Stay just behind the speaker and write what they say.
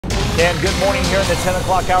And good morning here in the 10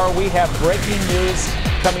 o'clock hour. We have breaking news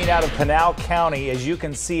coming out of Pinal County. As you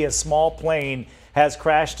can see, a small plane has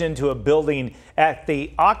crashed into a building at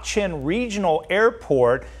the Auction Regional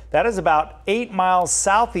Airport. That is about 8 miles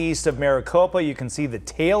southeast of Maricopa. You can see the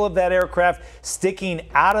tail of that aircraft sticking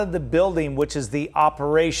out of the building, which is the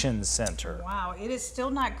operations center. Wow, it is still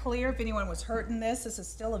not clear if anyone was hurt in this. This is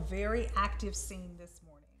still a very active scene this morning.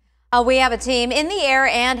 We have a team in the air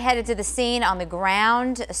and headed to the scene on the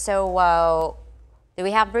ground. So do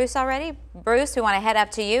we have Bruce already? Bruce, we want to head up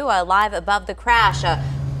to you live above the crash.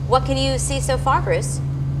 What can you see so far, Bruce?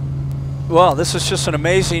 Well, this is just an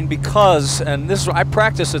amazing because, and this is, I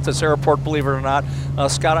practice at this airport, believe it or not.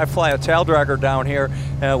 Scott, I fly a tail dragger down here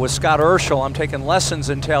with Scott Urschel. I'm taking lessons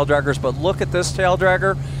in tail draggers, but look at this tail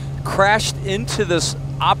dragger. Crashed into this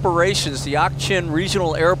operations, the Auction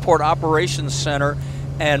Regional Airport Operations Center.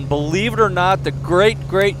 And believe it or not, the great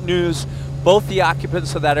news, both the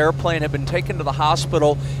occupants of that airplane have been taken to the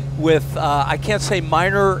hospital with, I can't say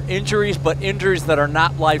minor injuries, but injuries that are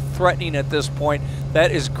not life-threatening at this point.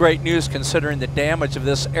 That is great news considering the damage of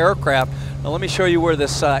this aircraft. Now let me show you where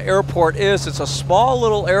this airport is. It's a small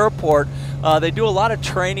little airport. They do a lot of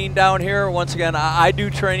training down here. Once again, I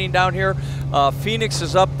do training down here. Phoenix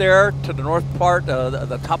is up there to the north part,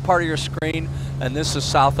 the top part of your screen, and this is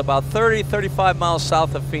south, about 35 miles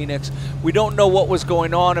south of Phoenix. We don't know what was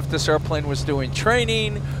going on, if this airplane was doing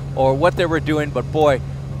training or what they were doing, but boy,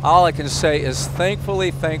 all I can say is thankfully,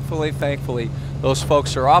 those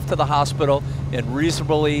folks are off to the hospital in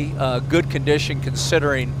reasonably good condition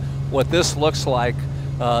considering what this looks like,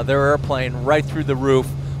 their airplane right through the roof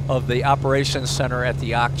of the operations center at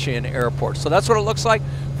the Auction Airport. So that's what it looks like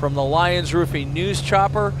from the Lions Roofing News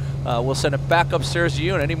Chopper. We'll send it back upstairs to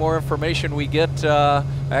you, and any more information we get,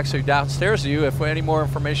 actually downstairs to you, if any more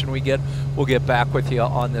information we get, we'll get back with you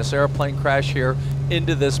on this airplane crash here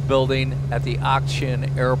into this building at the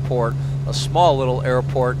Auction Airport, a small little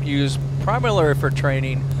airport used primarily for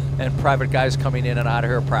training and private guys coming in and out of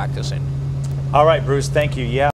here practicing. All right, Bruce, thank you. Yeah.